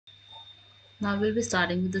Now we'll be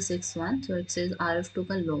starting with the sixth one. So it says Arif took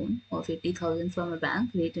a loan of 80,000 from a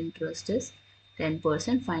bank. Rate interest is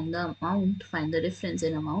 10%. Find the amount, find the difference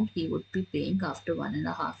in amount he would be paying after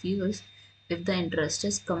 1.5 years if the interest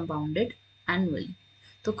is compounded annually.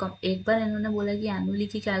 तो एक बार इन्होंने बोला कि annually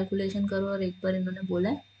की calculation करो और एक बार इन्होंने बोला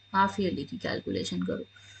है हाफ ईयरली की कैलकुलेशन करो.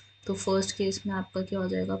 तो फर्स्ट केस में आपका क्या हो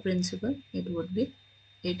जाएगा principal it would be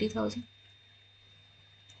 80,000.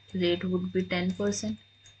 Rate would be 10%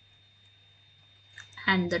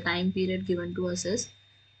 and the time period given to us is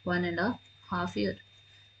 1.5 year.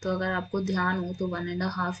 तो अगर आपको ध्यान हो तो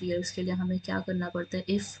 1.5 years के लिए हमें क्या करना पड़ता है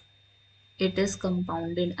if it is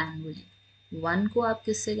compounded annually. One को आप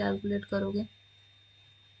किससे कैलकुलेट करोगे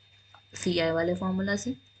सी आई वाले फॉर्मूला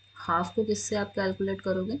से. हाफ को किससे आप कैलकुलेट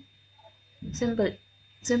करोगे सिंपल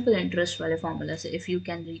सिंपल इंटरेस्ट वाले फॉर्मूला से. इफ यू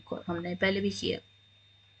कैन रिकॉल हमने पहले भी किया.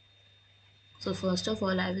 So first of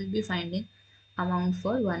all I will be finding amount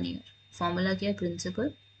for 1 year. Formula क्या है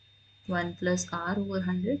principal 1 + r over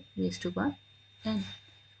 100 raised to power 10.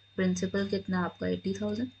 Principal कितना आपका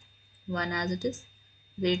 80,000 1 एज इट इज.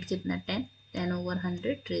 रेट कितना 10 over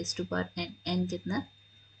 100 raised to power n. n कितना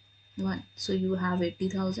 1. So you have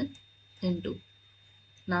 80,000 into.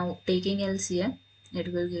 Now taking LCM it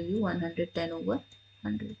will give you 110 over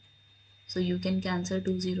 100. So you can cancel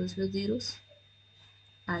two zeros with zeros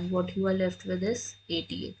and what you are left with is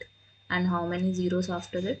 88. And how many zeros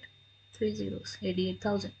after it? 3 zeros.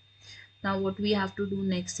 88,000. Now what we have to do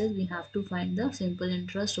next is we have to find the simple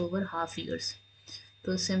interest over half years.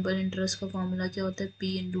 तो simple interest का formula क्या होता है P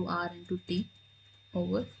into are into T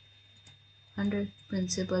over 100.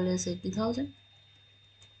 Principal is 80,000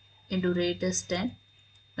 into rate is 10.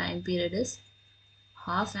 Time period is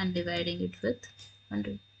half and dividing it with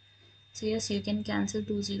 100. So yes, you can cancel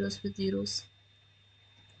two zeros with zeros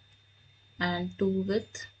and 2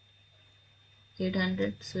 with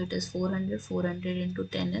 800. So it is 400. 400 into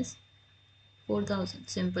 10 is 4,000.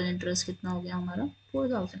 Simple interest कितना हो गया हमारा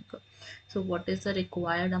 4,000 का. So what is the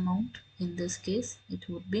required amount in this case? It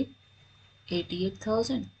would be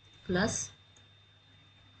 88,000 plus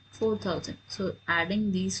 4,000. So adding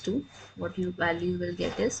these two, what you value will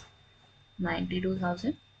get is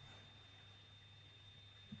 92,000.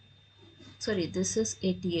 Sorry, this is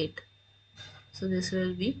 88. So this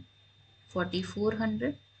will be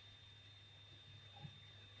 4,400.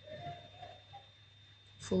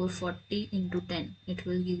 440 into 10, it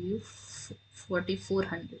will give you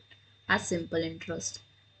 4,400 as simple interest,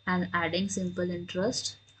 and adding simple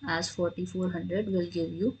interest as 4,400 will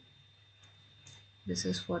give you, this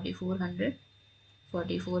is 4,400.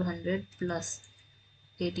 4,400 plus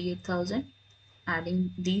 88,000,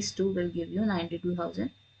 adding these two will give you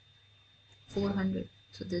 92,400.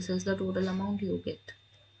 So this is the total amount you get.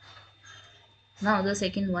 Now the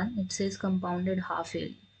second one, it says compounded half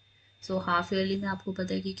yearly. So half yearly में आपको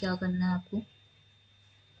पता है कि क्या करना है आपको.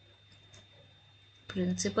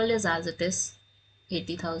 Principal is as it is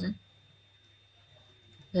 80,000.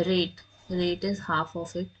 Rate is half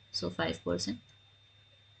of it so 5%.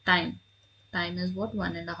 Time is what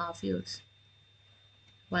 1.5 years.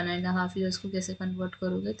 1.5 years को कैसे कन्वर्ट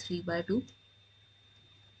करोगे 3/2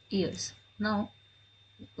 years. Now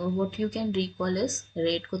what you can recall is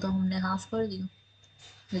rate को तो हमने हाफ कर दिया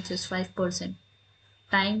विच इज 5%.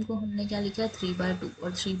 टाइम को हमने क्या लिखा है 3/2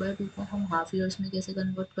 और 3/2 को हम हाफ ईयर्स में कैसे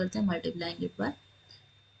कन्वर्ट करते हैं मल्टीप्लाइंग इट बाय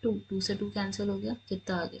 2. 2 से 2 कैंसिल हो गया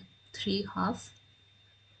कितना आ गया 3 half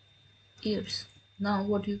years. Now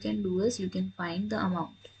what you can do is you can find the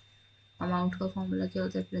amount. Amount का फॉर्मूला क्या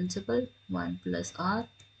होता है principal 1 + r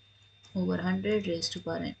over 100 raised to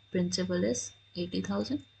power n. Principal is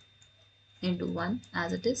 80,000 into 1 as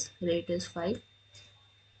it is. Rate is 5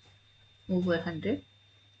 over 100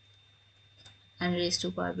 and raised to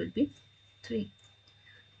power will be 3.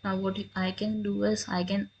 Now what I can do is I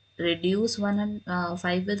can reduce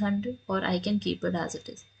 5 with 100 or I can keep it as it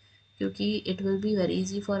is, क्योंकि it will be very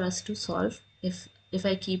easy for us to solve if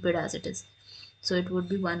I keep it as it is. So it would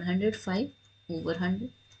be 105 over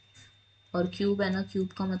 100 और cube है ना, cube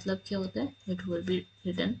का मतलब क्या होता है it will be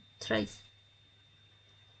written thrice.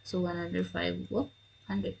 So 105 over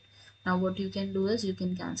 100. Now what you can do is you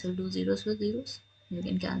can cancel two zeros with zeros. You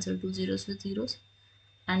can cancel two zeros with zeros,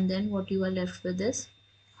 and then what you are left with is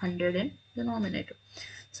 100 in denominator.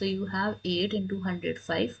 So you have 8 into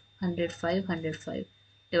 105, 105, 105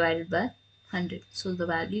 divided by 100. So the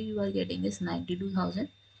value you are getting is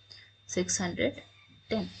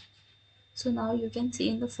 92,610. So now you can see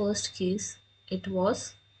in the first case it was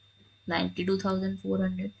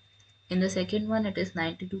 92,400. In the second one it is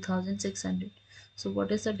 92,600. So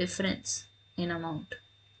what is the difference in amount?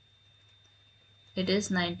 It is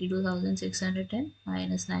 92,610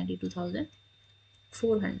 minus 92,000.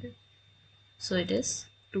 400. So it is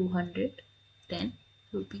 210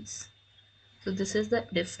 rupees. So this is the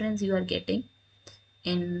difference you are getting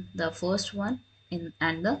in the first one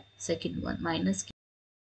and the second one. Minus